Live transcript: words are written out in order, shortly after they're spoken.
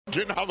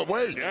Getting out of the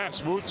way. Yeah,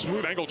 smooth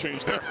angle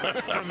change there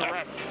from the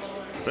ref.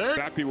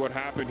 Exactly what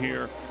happened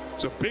here.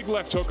 It's a big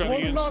left hook on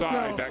the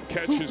inside that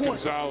catches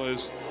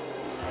Gonzalez.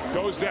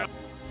 Goes down.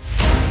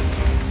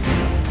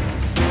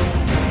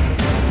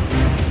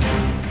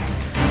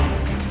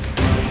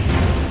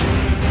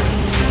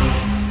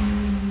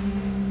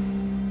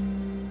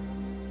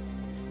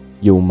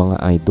 Yung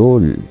mga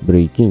idol,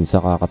 breaking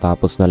sa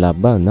kakatapos na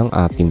laban ng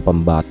ating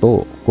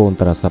pambato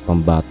kontra sa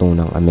pambato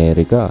ng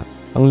Amerika.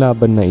 Ang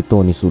laban na ito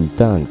ni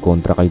Sultan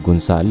kontra kay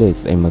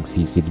Gonzalez ay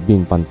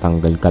magsisilbing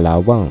pantanggal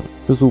kalawang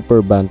sa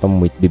Super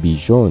Bantamweight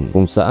Division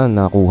kung saan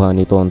nakuha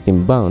nito ang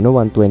timbang na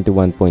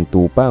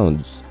 121.2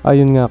 pounds.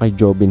 Ayon nga kay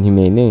Jobin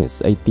Jimenez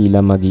ay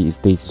tila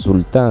magi-stay si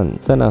Sultan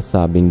sa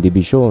nasabing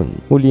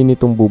dibisyon. Muli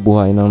nitong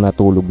bubuhayin ang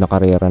natulog na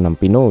karera ng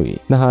Pinoy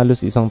na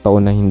halos isang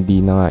taon na hindi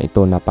na nga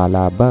ito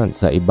napalaban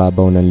sa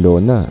ibabaw ng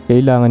lona.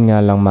 Kailangan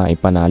nga lang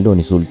maipanalo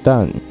ni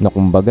Sultan na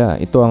kumbaga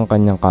ito ang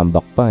kanyang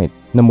comeback fight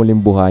na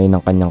muling buhayin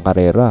ang kanyang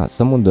karera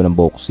sa mundo ng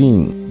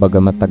boxing.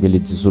 Bagamat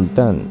tagilid si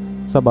Sultan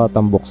sa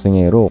batang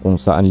boksingero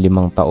kung saan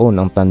 5 taon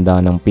ang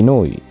tanda ng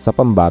Pinoy sa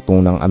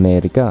pambatong ng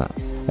Amerika,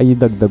 ay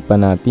idagdag pa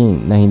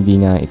natin na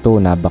hindi nga ito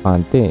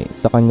nabakante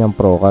sa kanyang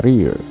pro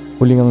career.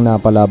 Huling ang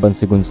napalaban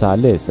si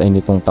Gonzalez ay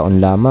nitong taon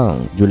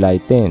lamang,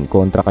 July 10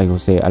 kontra kay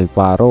Jose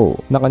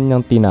Alfaro na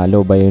kanyang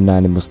tinalo by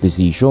unanimous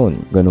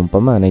decision. Ganun pa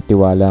man ay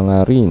tiwala nga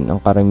rin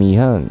ang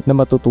karamihan na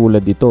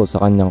matutulad ito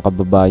sa kanyang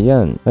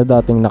kababayan na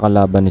dating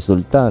nakalaban ni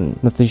Sultan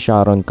na si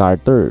Sharon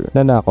Carter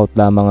na knockout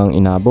lamang ang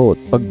inabot.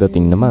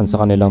 Pagdating naman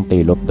sa kanilang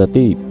tail of the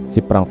tape, si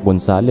Frank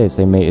Gonzalez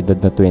ay may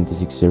edad na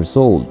 26 years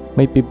old,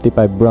 may 55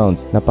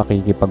 rounds na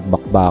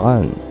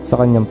pakikipagbakbakan sa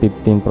kanyang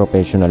 15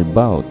 professional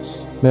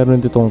bouts.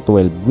 Meron ditong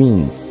 12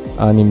 wins,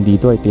 6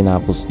 dito ay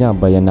tinapos niya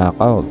by a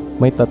knockout.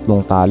 May 3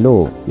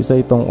 talo, isa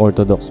itong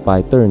orthodox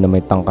fighter na may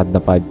tangkad na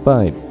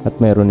 5'5" at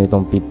meron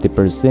itong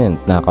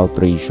 50% knockout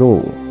ratio.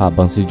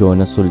 Habang si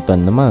Jonas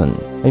Sultan naman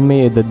ay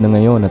may edad na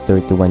ngayon na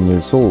 31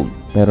 years old.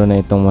 Meron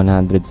na itong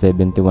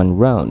 171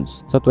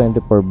 rounds sa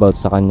 24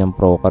 bouts sa kanyang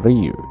pro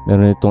career.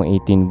 Meron itong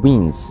 18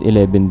 wins,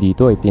 11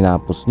 dito ay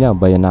tinapos niya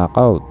by a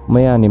knockout.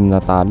 May 6 na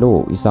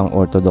talo, isang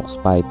orthodox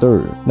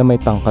fighter na may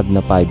tangkad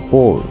na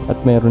 5'4" at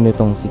meron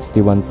itong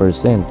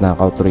 61%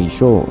 knockout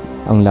ratio.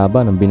 Ang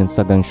laban ng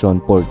binansagang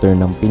Sean Porter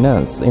ng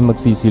Pinas ay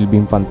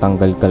magsisilbing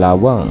pantanggal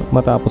kalawang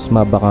matapos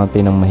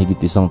mabakante ng mahigit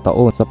 1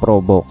 taon sa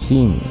pro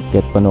boxing.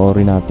 Kaya't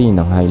panoorin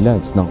natin ang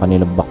highlights ng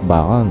kanilang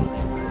bakbakan.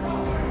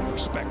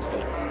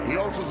 He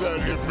also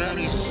said if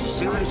Manny's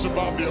serious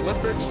about the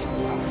Olympics,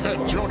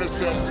 Jonas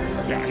says,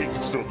 yeah, he can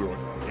still do it.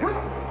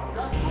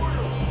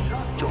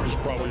 Jonas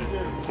probably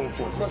voted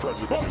for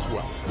president as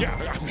well. Yeah,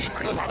 I'm sure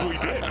he probably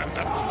did.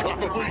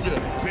 Probably did.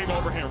 Big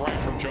overhand right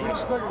from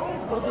Jonas.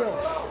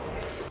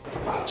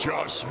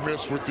 Just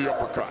missed with the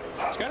uppercut.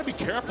 He's got to be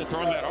careful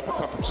throwing that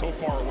uppercut from so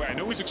far away. I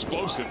know he's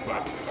explosive,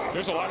 but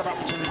there's a lot of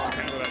opportunities to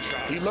handle that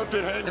shot. He left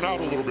it hanging out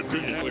a little bit,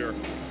 didn't he?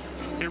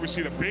 Here we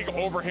see the big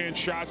overhand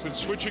shots and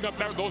switching up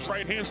those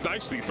right hands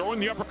nicely, throwing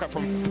the uppercut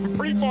from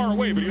pretty far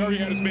away, but he already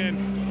had his man.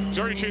 He's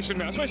already chasing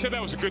him. That's why I said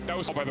that was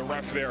by the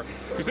ref there,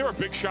 because there were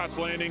big shots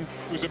landing.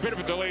 It was a bit of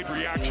a delayed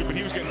reaction, but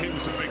he was getting hit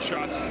with some big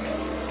shots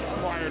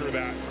prior to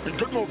that. And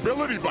good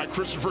mobility by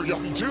Christopher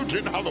Young too,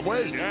 getting out of the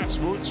way. Yeah,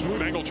 smooth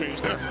angle change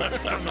there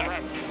from the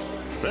ref.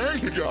 There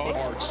you go.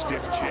 Hard,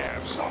 stiff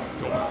jabs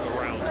going all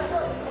around.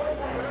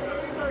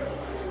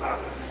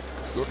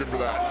 Looking for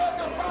that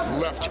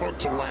left hook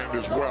to land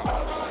as well.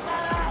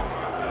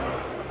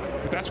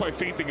 But that's why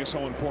feinting is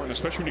so important,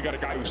 especially when you got a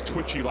guy who's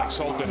twitchy like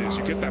Sultan is.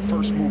 You get that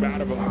first move out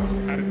of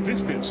him at a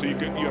distance, so you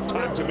have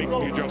time to make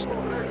the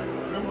adjustment.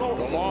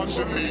 The loss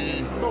in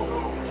the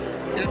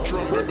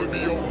interim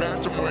WBO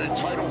bantamweight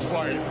title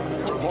fight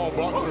to Paul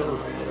Butler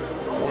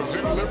was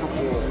in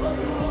Liverpool.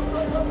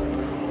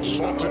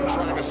 Sultan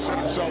trying to set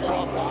himself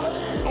up.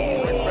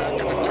 Oh, right back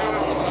at the top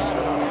of the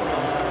ladder.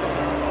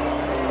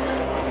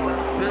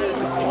 Big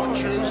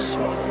punches.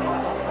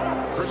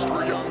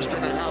 Christopher Young's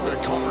going to have a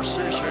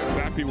conversation.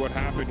 Exactly what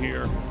happened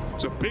here.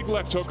 It's a big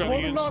left hook on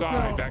the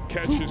inside that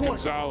catches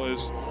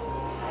Gonzalez.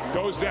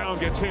 Goes down,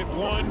 gets hit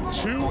 1,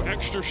 2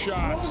 extra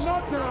shots.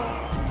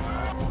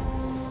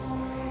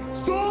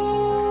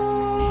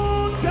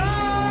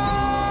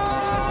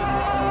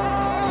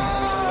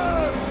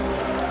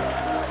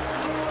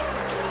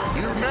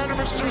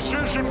 Unanimous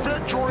decision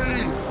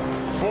victory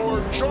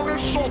for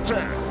Jonas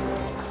Sultan.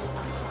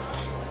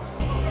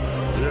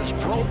 His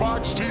Pro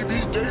Box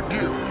TV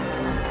debut.